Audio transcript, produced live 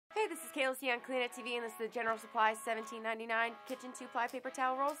it's Kayla C on Clean It TV, and this is the General Supply $17.99 kitchen 2-ply paper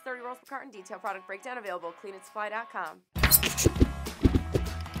towel rolls, 30 rolls per carton. Detailed product breakdown available at cleanitsupply.com.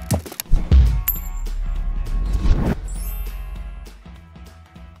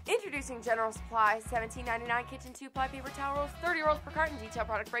 Introducing General Supply $17.99 kitchen 2-ply paper towel rolls, 30 rolls per carton. Detailed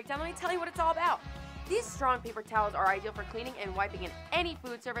product breakdown. Let me tell you what it's all about. These strong paper towels are ideal for cleaning and wiping in any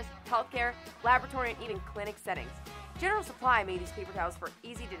food service, healthcare, laboratory, and even clinic settings. General Supply made these paper towels for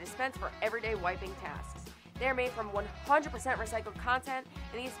easy to dispense for everyday wiping tasks. They are made from 100% recycled content,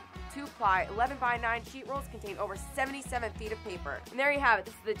 and these 2-ply 11x9 sheet rolls contain over 77 feet of paper. And there you have it.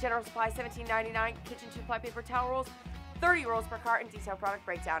 This is the General Supply $17.99 kitchen 2-ply paper towel rolls, 30 rolls per carton. Detailed product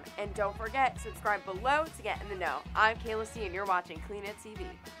breakdown. And don't forget, subscribe below to get in the know. I'm Kayla C, and you're watching Clean It TV.